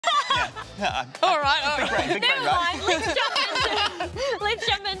All right. Big brain, right? Let's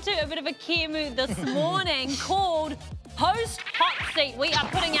jump into a bit of a kemu this morning called Host Hot Seat. We are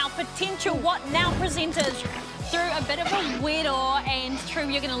putting our potential What Now presenters through a bit of a weirdo, and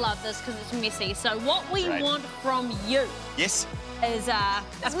Trubie, you're going to love this because it's messy. So what we want from you is a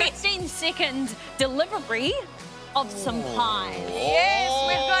 15-second delivery of some pie. Yes,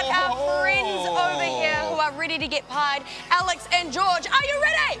 we've got our friends over here who are ready to get pied. Alex and George, are you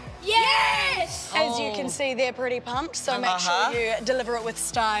ready? Yes! As you can see, they're pretty pumped, so make sure you deliver it with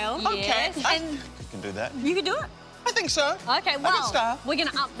style. Yes. Okay. And You can do that. you can do it. I think so. Okay, good well, style. we're going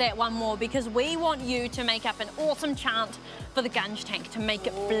to up that one more because we want you to make up an awesome chant for the gunge tank to make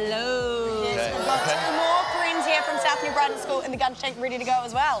it blow. Yes, we've got two more friends here from South New Brighton School in the gunge tank ready to go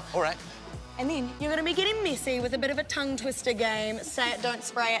as well. All right. And then you're going to be getting messy with a bit of a tongue twister game. Say it, don't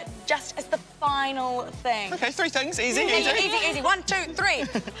spray it, just as the final thing. Okay, 3 things. Easy. Easy. 1, 2, 3.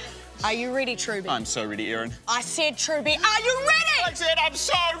 Are you ready, Trubie? I'm so ready, Erin. I said, Trubie, are you ready? I said I'm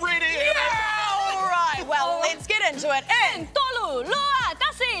so ready, Erin. Yeah! All right, well, let's get into it. In Tolu, loa,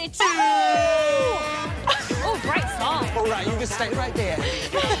 tasi, two. Oh, great song. All right, you just stay right there.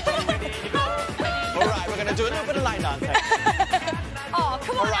 All right, we're going to do a little bit of line dancing. Oh,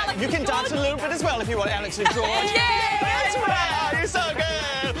 come on, All right, Alex. you can dance a little bit as well if you want, Alex and George. Yeah, That's right. You're so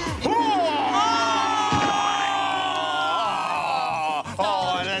good.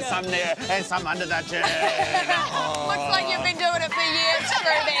 Oh, and there's some there and some under that chair. Looks like you've been doing it for years,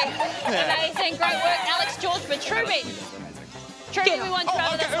 Trubie. Amazing, great work, Alex, George, but Trubie, we want you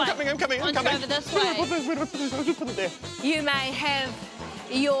over this way. I'm coming. Want you over this way. Put it there. You may have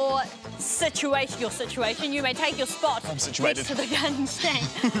your situation. You may take your spot. I'm situated. Next to the gun stand.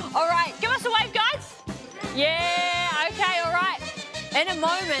 All right, give us a wave, guys. Yeah, okay, all right. In a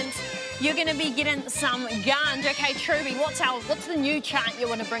moment, you're going to be getting some guns. Okay, Trubie, what's the new chant you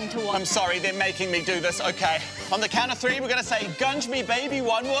want to bring to us? I'm sorry, they're making me do this. Okay, on the count of 3, we're going to say, gunge me, baby,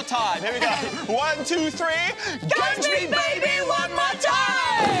 one more time. Here we go. 1, 2, 3. Gunge me, baby, one more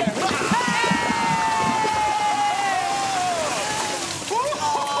time.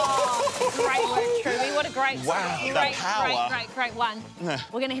 Great work, Trubie. What a great song. Wow, the power. Great one.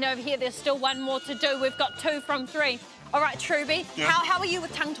 We're going to head over here. There's still one more to do. We've got 2 from 3. All right, Trubie, how are you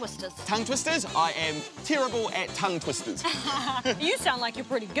with tongue twisters? Tongue twisters? I am terrible at tongue twisters. You sound like you're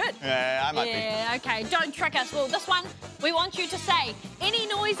pretty good. Yeah, I might be. Yeah, okay, don't trick us. Well, this one, we want you to say, any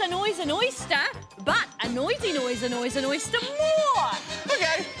noise, an oyster, but a noisy noise, an oyster more.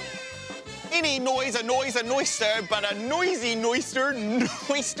 Okay. Any noise, an oyster, but a noisy oyster's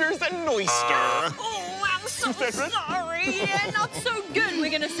an oyster. Oh, I'm so sorry. Yeah, not so good. We're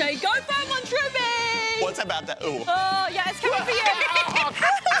going to say, go for one, Trubie. What's about that? Ooh. Oh, yeah, it's coming for you.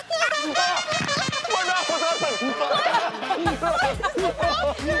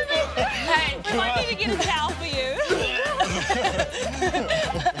 Oh. Hey, we might need to get a towel for you.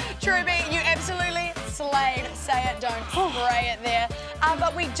 Trubie, you absolutely slayed. Say it, don't spray it there.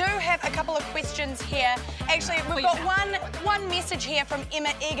 But we do have a couple of questions here. Actually, we've got one message here from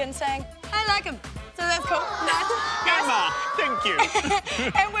Emma Egan saying, I like him. So that's cool. Nice. Emma, thank you.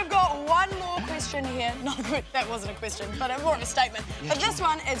 And we've got one more question here. No, that wasn't a question, but more of a statement. But this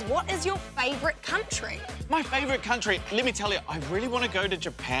one is, what is your favourite country? My favourite country, let me tell you, I really want to go to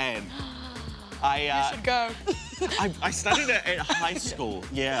Japan. You should go. I studied it at high school,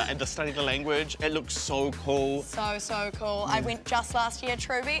 yeah, and I studied the language. It looks so cool. So cool. I went just last year,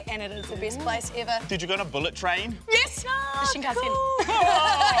 Trubie, and it is the best place ever. Did you go on a bullet train? Yes! Shinkansen.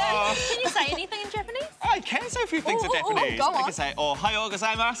 Can you say anything in Japanese? I can say a few things in Japanese. Go on. I can say, ohayou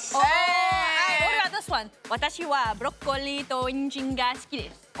gozaimasu. Hey, what about this one? 私はブロッコリーと人参が好き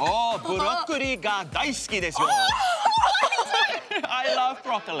です。Oh, ブロッコリーが大好きですよ。I love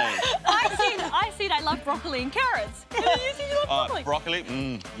broccoli. I said I love broccoli and carrots. You said you love broccoli.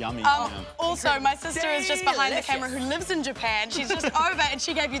 Broccoli, yummy. Also, my sister is just behind the camera who lives in Japan. She's just over and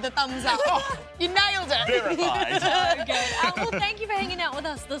she gave you the thumbs up. You nailed it. Verified. So good. Well, thank you for hanging out with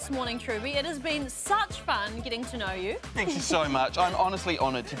us this morning, Trubie. It has been such fun getting to know you. Thank you so much. I'm honestly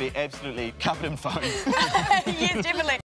honoured to be absolutely covered in foam. Yes, definitely.